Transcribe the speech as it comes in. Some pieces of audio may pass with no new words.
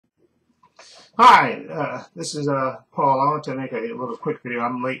Hi, this is Paul. I want to make a little quick video.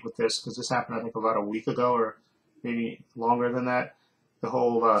 I'm late with this because this happened, I think, about a week ago or maybe longer than that. The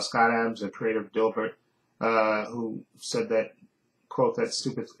whole Scott Adams, the creator of Dilbert, who said that, quote, that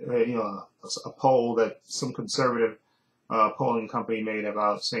stupid, a poll that some conservative polling company made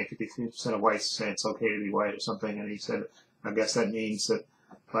about saying 53% of whites saying it's okay to be white or something. And he said, I guess that means that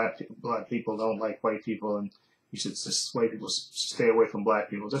black people don't like white people and you should just white people stay away from black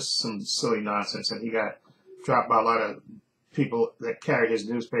people. Just some silly nonsense. And he got dropped by a lot of people that carry his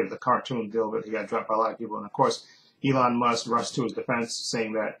newspaper, the cartoon Dilbert. He got dropped by a lot of people. And of course, Elon Musk rushed to his defense,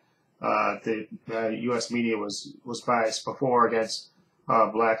 saying that the U.S. media was biased before against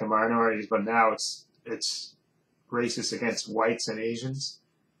black and minorities, but now it's racist against whites and Asians.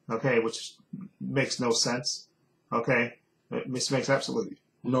 Okay, which makes no sense. Okay, this makes absolutely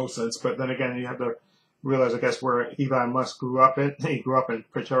no sense. But then again, you have to realize, I guess, where Elon Musk grew up in. He grew up in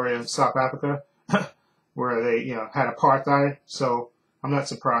Pretoria, South Africa, where they, had apartheid. So I'm not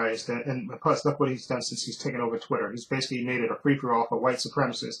surprised. And plus, look what he's done since he's taken over Twitter. He's basically made it a free-for-all for white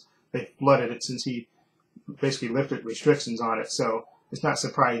supremacists. They've flooded it since he basically lifted restrictions on it. So it's not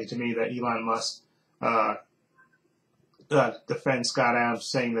surprising to me that Elon Musk defends Scott Adams,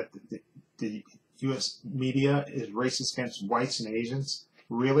 saying that the U.S. media is racist against whites and Asians.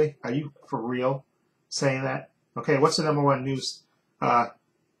 Really? Are you for real saying that? Okay, what's the #1 news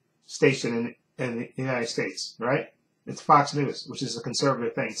station in the United States, right? It's Fox News, which is a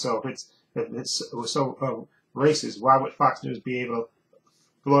conservative thing. So if it's so racist, why would Fox News be able to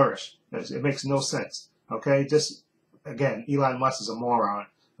flourish? It makes no sense. Okay, just again, Elon Musk is a moron.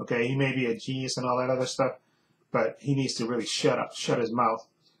 Okay, he may be a genius and all that other stuff, but he needs to really shut up, shut his mouth,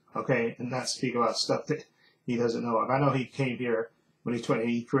 okay, and not speak about stuff that he doesn't know of. I know he came here when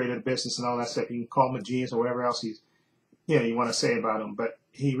he created a business and all that stuff. You can call him a genius or whatever else you want to say about him, but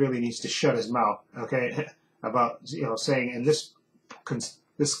he really needs to shut his mouth, okay, about saying in this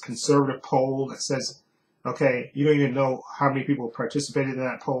conservative poll that says, okay, you don't even know how many people participated in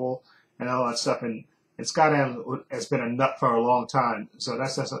that poll and all that stuff, and Scott Adams has been a nut for a long time, so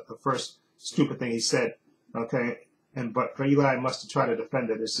that's the first stupid thing he said, okay, but for Elon Musk to try to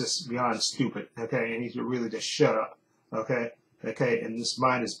defend it is just beyond stupid, okay, and he should really just shut up, okay, and just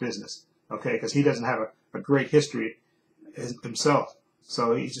mind his business, okay, because he doesn't have a great history himself,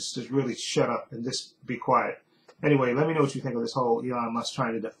 so he just really shut up and just be quiet. Anyway, let me know what you think of this whole Elon Musk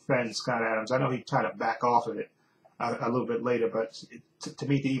trying to defend Scott Adams. I know he tried to back off of it a little bit later, but to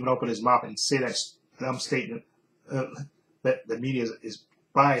me, to even open his mouth and say that dumb statement that the media is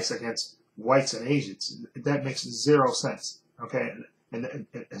biased against whites and Asians, that makes zero sense, okay? And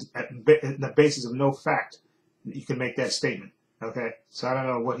the basis of no fact, you can make that statement, okay? So I don't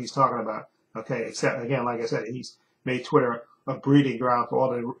know what he's talking about, okay? Except, again, like I said, he's made Twitter a breeding ground for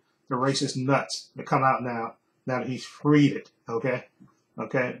all the racist nuts that come out now that he's freed it, okay?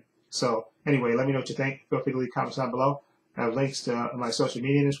 Okay? So, anyway, let me know what you think. Feel free to leave comments down below. I have links to my social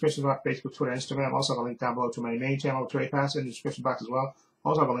media in the description box, Facebook, Twitter, Instagram. Also, I have a link down below to my main channel, Trepacer, in the description box as well.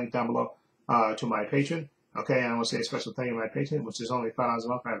 Also, I have a link down below to my Patreon. Okay, and I want to say a special thank you to my Patreon, which is only $5 a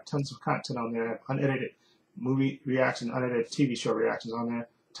month. I have tons of content on there. I have unedited movie reactions, unedited TV show reactions on there.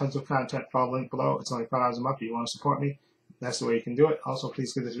 Tons of content. Follow the link below. It's only $5 a month. If you want to support me, that's the way you can do it. Also,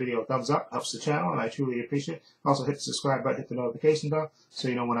 please give this video a thumbs up. Helps the channel, and I truly appreciate it. Also, hit the subscribe button, hit the notification bell, so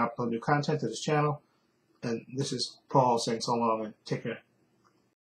you know when I upload new content to this channel. And this is Paul saying so long, and take care.